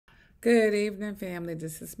Good evening, family.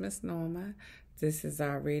 This is Miss Norma. This is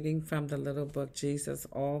our reading from the little book Jesus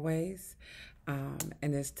Always, and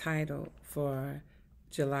it's titled for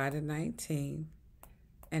July the 19th,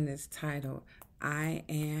 and it's titled, I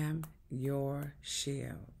Am Your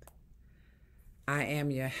Shield. I am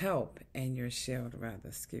your help and your shield, rather,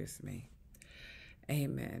 excuse me.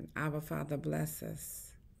 Amen. Our Father, bless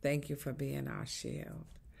us. Thank you for being our shield.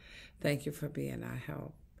 Thank you for being our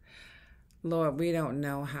help. Lord, we don't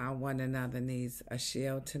know how one another needs a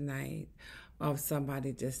shield tonight or if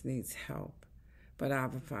somebody just needs help. But our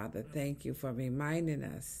Father, thank you for reminding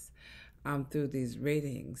us through these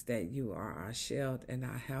readings that you are our shield and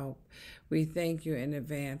our help. We thank you in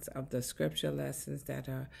advance of the scripture lessons that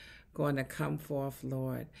are going to come forth,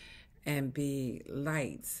 Lord, and be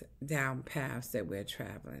lights down paths that we're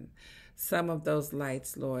traveling. Some of those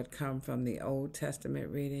lights, Lord, come from the Old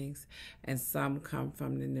Testament readings, and some come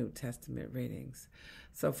from the New Testament readings.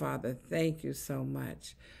 So, Father, thank you so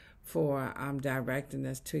much for directing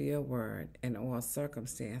us to your word in all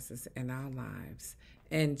circumstances in our lives.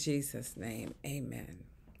 In Jesus' name, amen.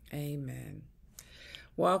 Amen.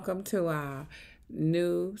 Welcome to our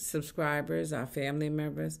new subscribers, our family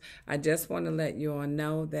members. I just want to let you all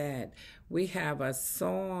know that we have a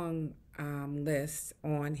song list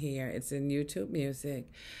on here. It's in YouTube Music.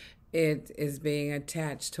 It is being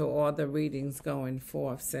attached to all the readings going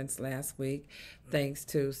forth since last week, thanks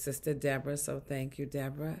to Sister Deborah. So thank you,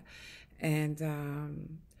 Deborah.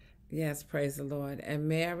 And yes, praise the Lord. And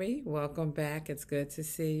Mary, welcome back. It's good to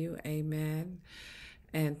see you. Amen.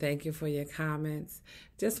 And thank you for your comments.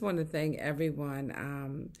 Just want to thank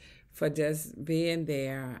everyone for just being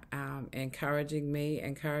there, encouraging me,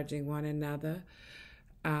 encouraging one another.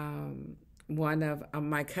 One of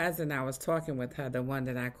my cousin, I was talking with her, the one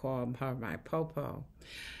that I call her my popo,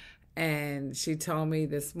 and she told me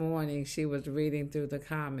this morning she was reading through the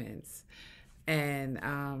comments,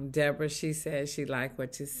 and Deborah, she said she liked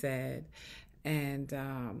what you said, and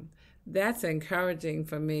that's encouraging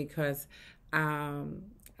for me because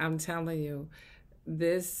I'm telling you,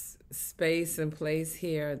 this space and place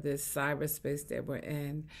here, this cyberspace that we're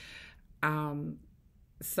in,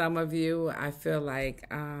 some of you, I feel like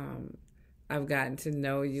I've gotten to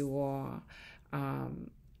know you all.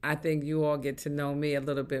 I think you all get to know me a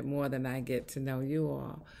little bit more than I get to know you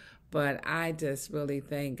all. But I just really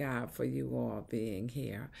thank God for you all being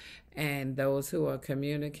here. And those who are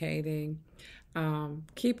communicating,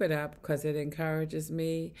 keep it up because it encourages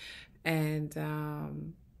me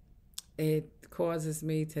and it causes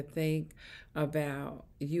me to think about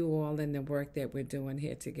you all and the work that we're doing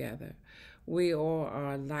here together. We all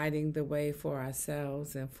are lighting the way for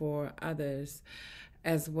ourselves and for others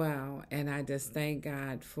as well. And I just thank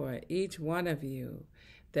God for each one of you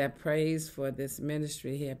that prays for this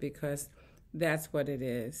ministry here because that's what it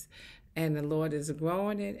is. And the Lord is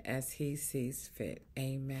growing it as he sees fit.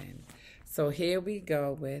 Amen. So here we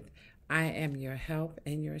go with I am your help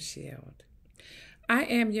and your shield. I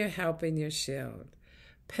am your help and your shield.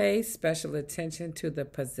 Pay special attention to the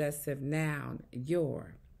possessive noun,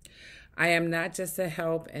 your. I am not just a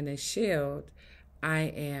help and a shield. I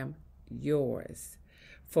am yours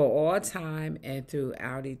for all time and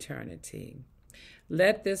throughout eternity.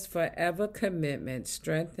 Let this forever commitment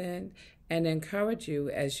strengthen and encourage you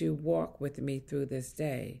as you walk with me through this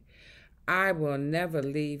day. I will never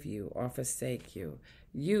leave you or forsake you.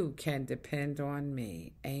 You can depend on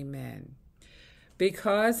me. Amen.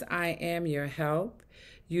 Because I am your help,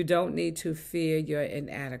 you don't need to fear your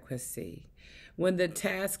inadequacy. When the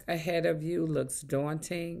task ahead of you looks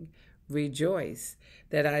daunting, rejoice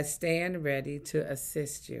that I stand ready to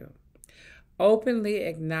assist you. Openly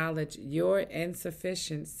acknowledge your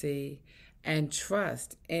insufficiency and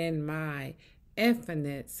trust in my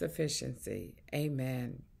infinite sufficiency.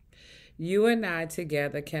 Amen. You and I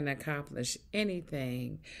together can accomplish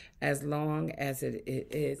anything as long as it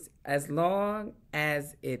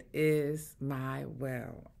is my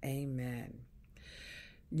will. Amen.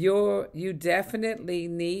 You definitely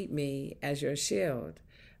need me as your shield.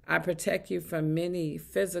 I protect you from many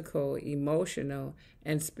physical, emotional,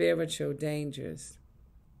 and spiritual dangers.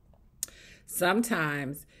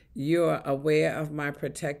 Sometimes you're aware of my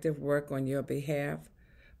protective work on your behalf,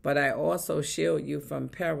 but I also shield you from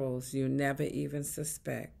perils you never even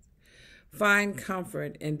suspect. Find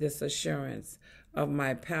comfort in this assurance of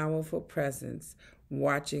my powerful presence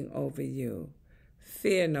watching over you.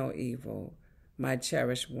 Fear no evil, my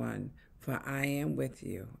cherished one, for I am with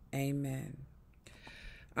you. Amen.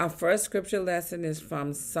 Our first scripture lesson is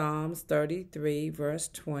from Psalms 33, verse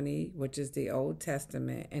 20, which is the Old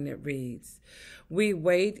Testament, and it reads, We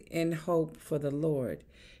wait in hope for the Lord.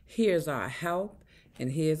 He is our help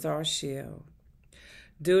and he is our shield.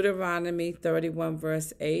 Deuteronomy 31,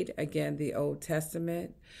 verse 8, again, the Old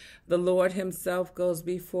Testament. The Lord himself goes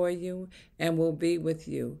before you and will be with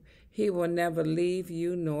you. He will never leave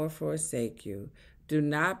you nor forsake you. Do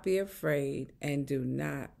not be afraid and do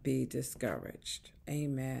not be discouraged.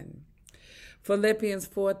 Amen. Philippians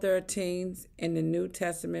 4:13 in the New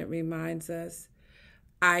Testament reminds us,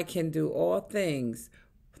 I can do all things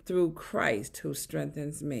through Christ who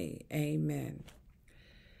strengthens me. Amen.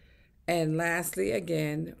 And lastly,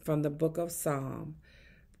 again, from the book of Psalm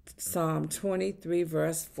 23,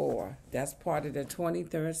 verse 4. That's part of the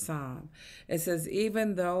 23rd Psalm. It says,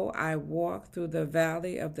 even though I walk through the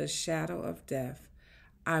valley of the shadow of death,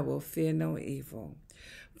 I will fear no evil.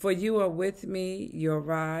 For you are with me, your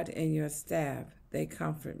rod and your staff, they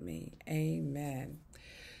comfort me. Amen.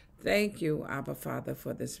 Thank you, Abba Father,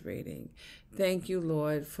 for this reading. Thank you,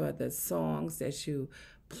 Lord, for the songs that you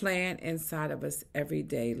plant inside of us every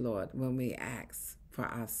day, Lord, when we ask for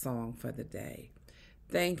our song for the day.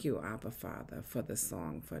 Thank you, Abba Father, for the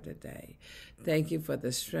song for the day. Thank you for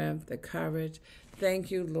the strength, the courage.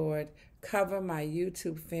 Thank you, Lord. Cover my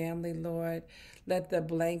YouTube family, Lord. Let the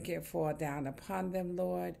blanket fall down upon them,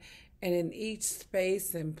 Lord. And in each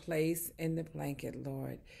space and place in the blanket,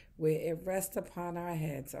 Lord, where it rests upon our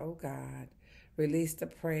heads, oh God, release the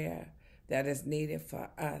prayer that is needed for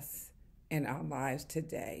us in our lives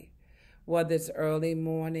today. Whether it's early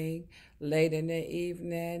morning, late in the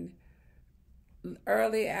evening,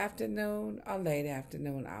 early afternoon, or late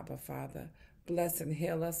afternoon, Abba Father, bless and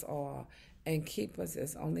heal us all and keep us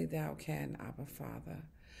as only thou can, Abba Father.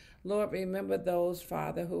 Lord, remember those,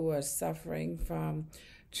 Father, who are suffering from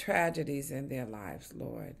tragedies in their lives,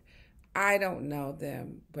 Lord. I don't know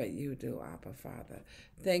them, but you do, Abba Father.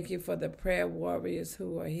 Thank you for the prayer warriors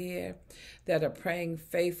who are here that are praying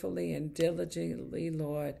faithfully and diligently,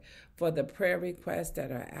 Lord, for the prayer requests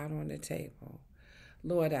that are out on the table.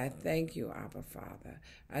 Lord, I thank you, Abba Father.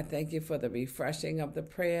 I thank you for the refreshing of the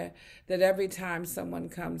prayer, that every time someone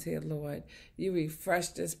comes here, Lord, you refresh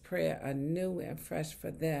this prayer anew and fresh for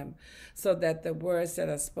them, so that the words that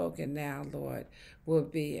are spoken now, Lord, will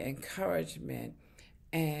be encouragement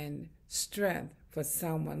and strength for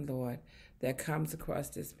someone, Lord, that comes across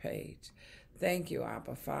this page. Thank you,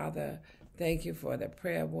 Abba Father. Thank you for the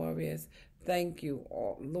prayer warriors. Thank you,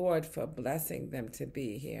 Lord, for blessing them to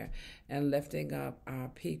be here and lifting up our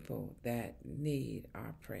people that need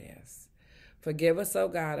our prayers. Forgive us, O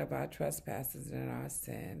God, of our trespasses and our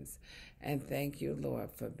sins. And thank you,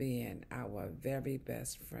 Lord, for being our very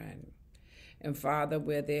best friend. And Father,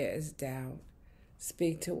 where there is doubt,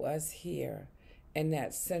 speak to us here in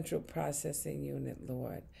that central processing unit,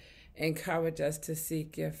 Lord. Encourage us to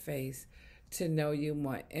seek your face, to know you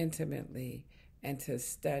more intimately, and to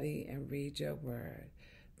study and read your word.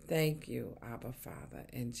 Thank you, Abba Father,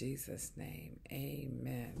 in Jesus' name.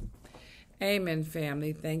 Amen. Amen,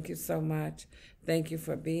 family. Thank you so much. Thank you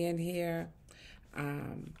for being here.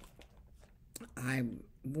 I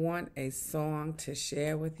want a song to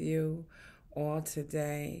share with you all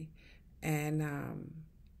today, and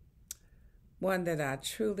one that I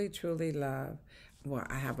truly, truly love. Well,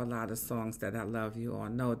 I have a lot of songs that I love. You all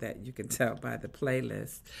know that. You can tell by the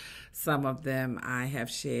playlist. Some of them I have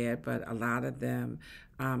shared, but a lot of them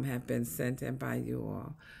have been sent in by you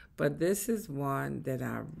all. But this is one that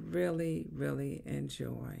I really, really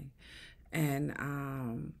enjoy.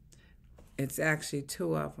 And it's actually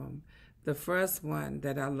two of them. The first one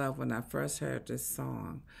that I loved when I first heard this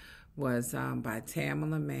song was by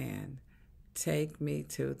Tamala Mann, Take Me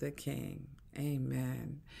to the King.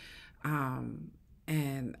 Amen.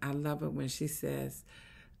 And I love it when she says,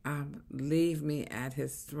 leave me at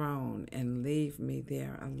his throne and leave me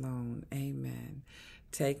there alone. Amen.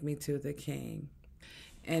 Take me to the King.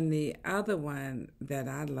 And the other one that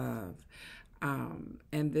I love,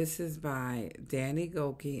 and this is by Danny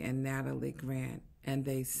Goki and Natalie Grant, and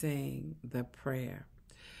they sing The Prayer.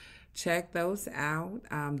 Check those out.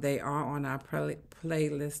 They are on our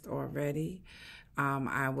playlist already.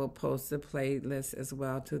 I will post the playlist as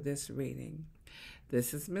well to this reading.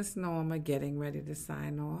 This is Miss Norma getting ready to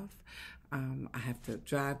sign off. I have to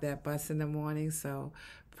drive that bus in the morning, so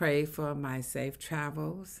pray for my safe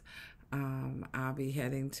travels. I'll be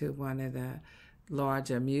heading to one of the large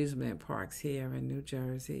amusement parks here in New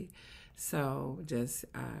Jersey. So just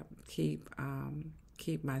keep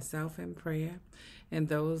myself in prayer, and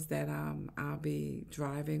those that I'll be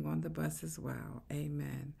driving on the bus as well.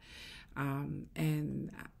 Amen.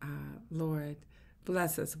 Lord,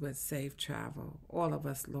 bless us with safe travel, all of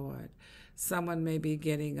us, Lord. Someone may be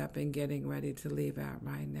getting up and getting ready to leave out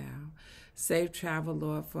right now. Safe travel,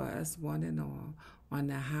 Lord, for us, one and all. on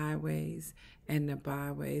the highways and the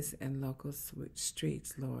byways and local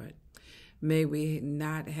streets, Lord. May we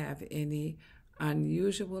not have any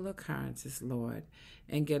unusual occurrences, Lord,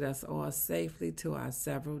 and get us all safely to our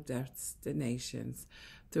several destinations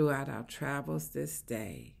throughout our travels this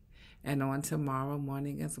day and on tomorrow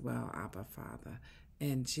morning as well, Abba Father.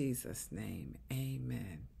 In Jesus' name,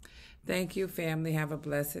 amen. Thank you, family. Have a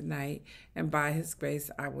blessed night. And by His grace,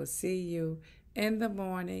 I will see you in the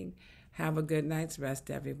morning. Have a good night's rest,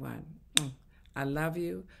 everyone. I love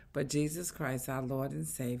you, but Jesus Christ, our Lord and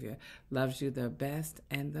Savior, loves you the best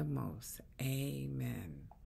and the most. Amen.